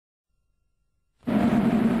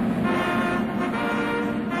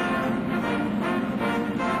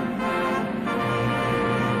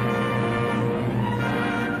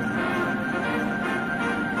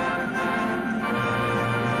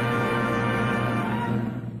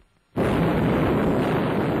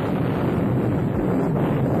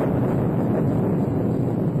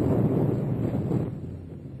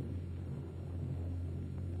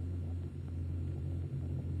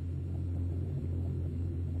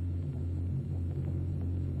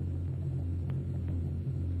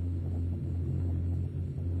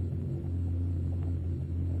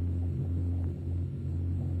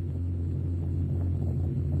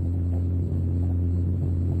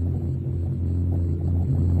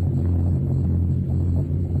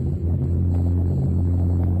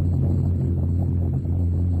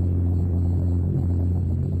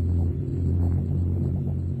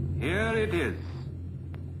it is.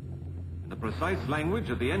 In the precise language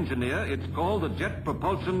of the engineer, it's called the jet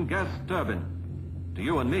propulsion gas turbine. To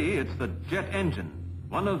you and me, it's the jet engine,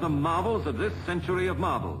 one of the marvels of this century of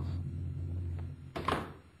marvels.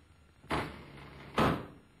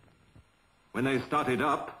 When they start it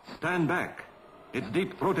up, stand back. Its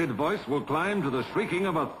deep-throated voice will climb to the shrieking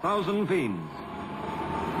of 1,000 fiends.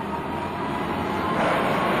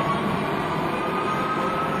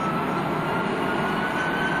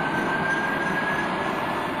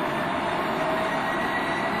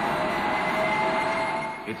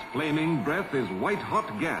 Its flaming breath is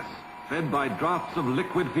white-hot gas, fed by drafts of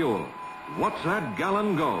liquid fuel. Watch that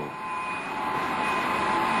gallon go.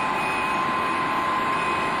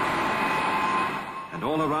 And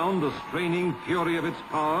all around, the straining fury of its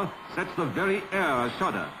power sets the very air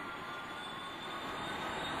a-shudder.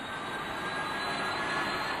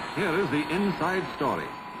 Here is the inside story.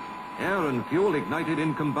 Air and fuel ignited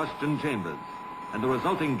in combustion chambers, and the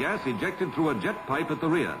resulting gas ejected through a jet pipe at the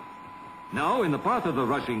rear. Now, in the path of the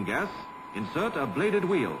rushing gas, insert a bladed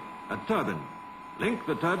wheel, a turbine. Link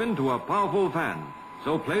the turbine to a powerful fan,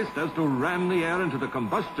 so placed as to ram the air into the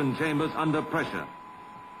combustion chambers under pressure.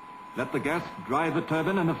 Let the gas drive the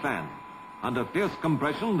turbine and the fan. Under fierce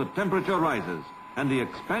compression, the temperature rises, and the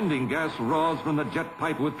expanding gas roars from the jet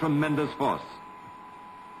pipe with tremendous force.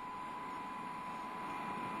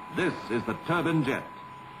 This is the turbine jet,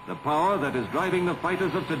 the power that is driving the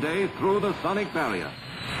fighters of today through the sonic barrier.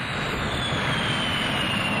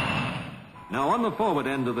 Now, on the forward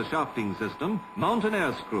end of the shafting system, mount an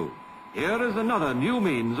air screw. Here is another new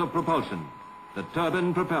means of propulsion, the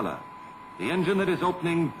turbine propeller, the engine that is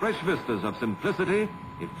opening fresh vistas of simplicity,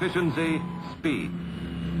 efficiency, speed.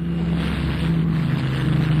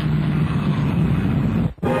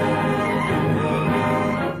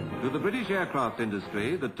 To the British aircraft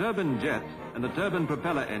industry, the turbine jet and the turbine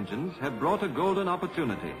propeller engines have brought a golden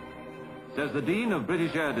opportunity. Says the Dean of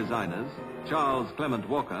British Air Designers, Charles Clement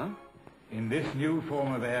Walker, in this new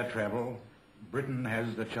form of air travel, Britain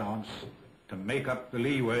has the chance to make up the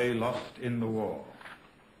leeway lost in the war,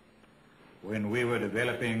 when we were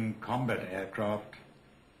developing combat aircraft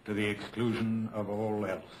to the exclusion of all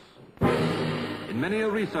else. In many a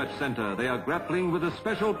research center, they are grappling with the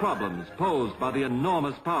special problems posed by the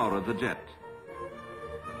enormous power of the jet.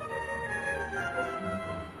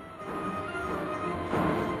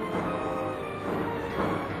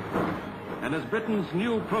 And as Britain's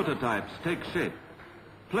new prototypes take shape,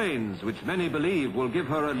 planes which many believe will give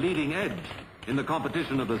her a leading edge in the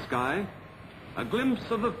competition of the sky, a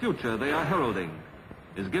glimpse of the future they are heralding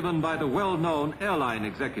is given by the well-known airline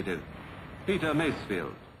executive, Peter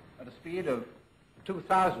Masefield. At a speed of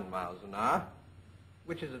 2,000 miles an hour,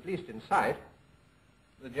 which is at least in sight,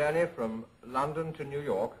 the journey from London to New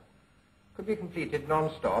York could be completed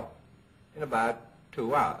non-stop in about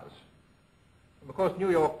 2 hours. And because New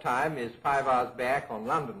York time is 5 hours back on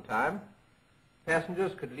London time,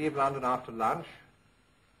 passengers could leave London after lunch,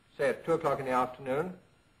 say at 2 o'clock in the afternoon,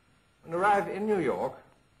 and arrive in New York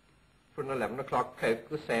for an 11 o'clock coach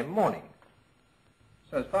the same morning.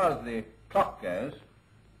 So as far as the clock goes,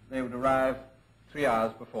 they would arrive 3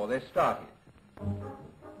 hours before they started.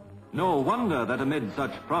 No wonder that amid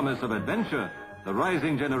such promise of adventure, the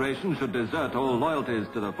rising generation should desert all loyalties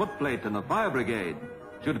to the footplate and the fire brigade,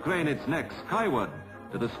 should crane its neck skyward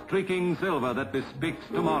to the streaking silver that bespeaks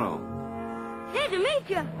tomorrow. Good to meet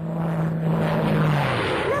you.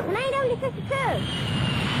 Look, an 852.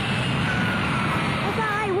 That's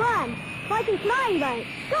our A1. Fighting flying boat.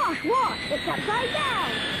 Gosh, what? It's upside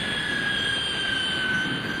down.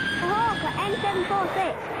 A Hawker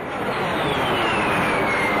N746.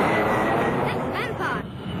 That's Lampard.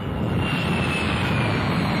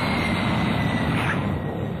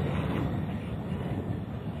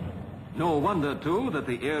 No wonder, too, that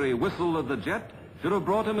the airy whistle of the jet should have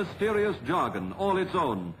brought a mysterious jargon all its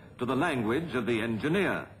own to the language of the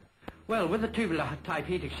engineer. Well, with a tubular type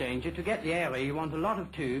heat exchanger, to get the air, you want a lot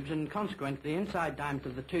of tubes, and consequently the inside diameter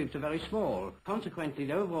of the tubes are very small. Consequently,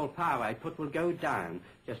 the overall power output will go down,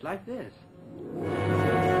 just like this.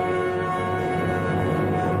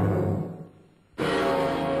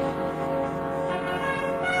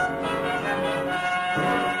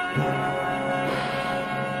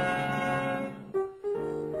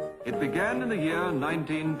 It began in the year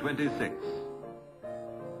 1926.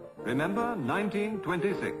 Remember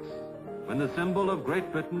 1926, when the symbol of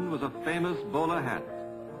Great Britain was a famous bowler hat,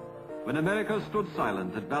 when America stood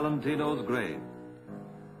silent at Valentino's grave,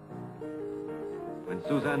 when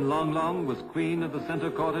Suzanne Longlong was queen of the center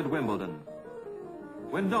court at Wimbledon,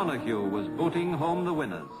 when Donahue was booting home the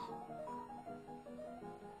winners.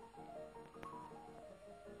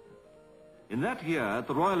 In that year, at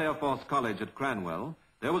the Royal Air Force College at Cranwell,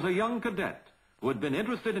 there was a young cadet who had been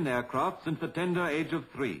interested in aircraft since the tender age of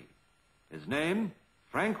 3. His name,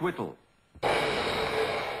 Frank Whittle.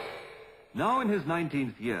 Now in his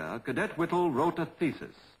 19th year, Cadet Whittle wrote a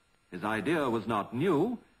thesis. His idea was not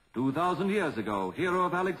new. 2,000 years ago, Hero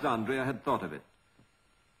of Alexandria had thought of it.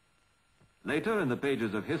 Later, in the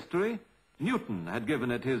pages of history, Newton had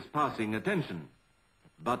given it his passing attention.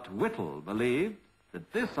 But Whittle believed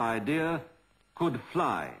that this idea could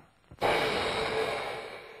fly.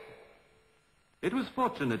 It was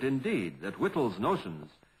fortunate indeed that Whittle's notions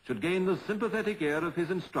should gain the sympathetic ear of his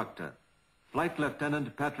instructor, Flight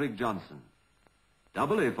Lieutenant Patrick Johnson.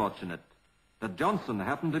 Doubly fortunate that Johnson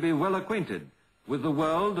happened to be well acquainted with the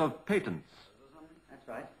world of patents. That's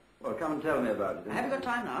right. Well, come and tell me about it. Have you got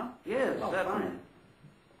time now? Yes, Oh, certainly. fine.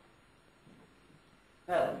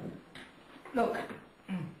 Well, Look.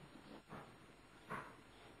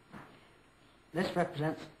 This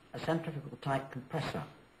represents a centrifugal-type compressor,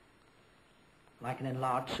 like an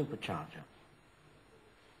enlarged supercharger.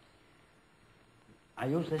 I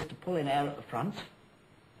use this to pull in air at the front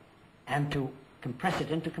and to compress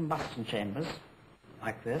it into combustion chambers,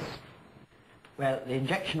 like this, where the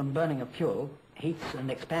injection and burning of fuel heats and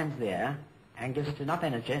expands the air and gives it enough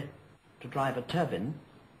energy to drive a turbine,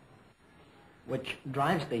 which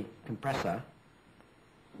drives the compressor,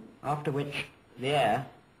 after which the air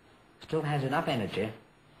still has enough energy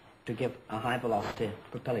to give a high-velocity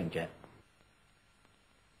propelling jet.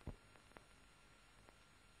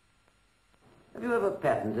 have you ever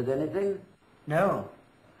patented anything? No,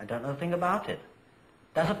 I don't know a thing about it.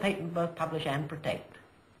 Does a patent both publish and protect?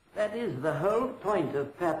 That is the whole point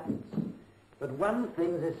of patents. But one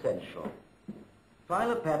thing's essential.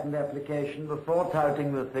 File a patent application before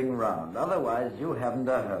touting the thing round. Otherwise, you haven't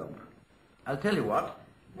a hope. I'll tell you what.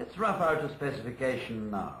 Let's rough out a specification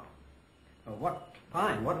now. Oh, what?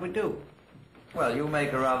 Fine, what do we do? Well, you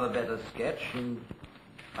make a rather better sketch, and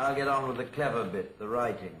I'll get on with the clever bit, the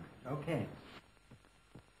writing. Okay.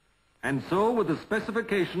 And so, with the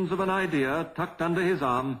specifications of an idea tucked under his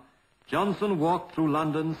arm, Johnson walked through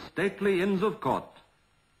London's stately Inns of Court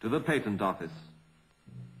to the patent office.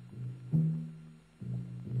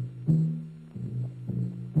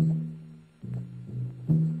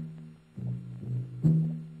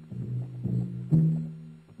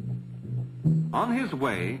 On his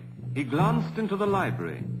way, he glanced into the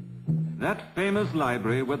library, that famous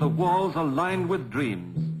library where the walls are lined with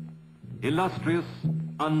dreams, illustrious,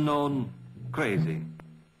 unknown, crazy.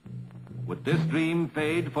 Would this dream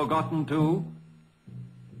fade forgotten too?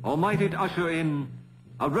 Or might it usher in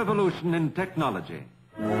a revolution in technology?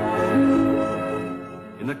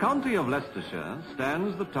 In the county of Leicestershire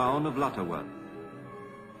stands the town of Lutterworth.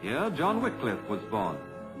 Here John Wycliffe was born.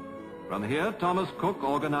 From here Thomas Cook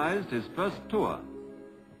organized his first tour.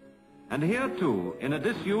 And here too, in a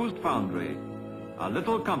disused foundry, a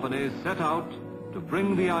little company set out to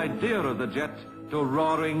bring the idea of the jet to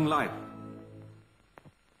roaring life.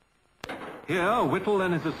 Here, Whittle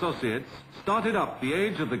and his associates started up the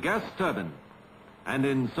age of the gas turbine, and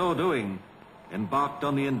in so doing, embarked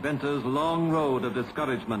on the inventor's long road of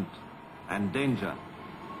discouragement and danger.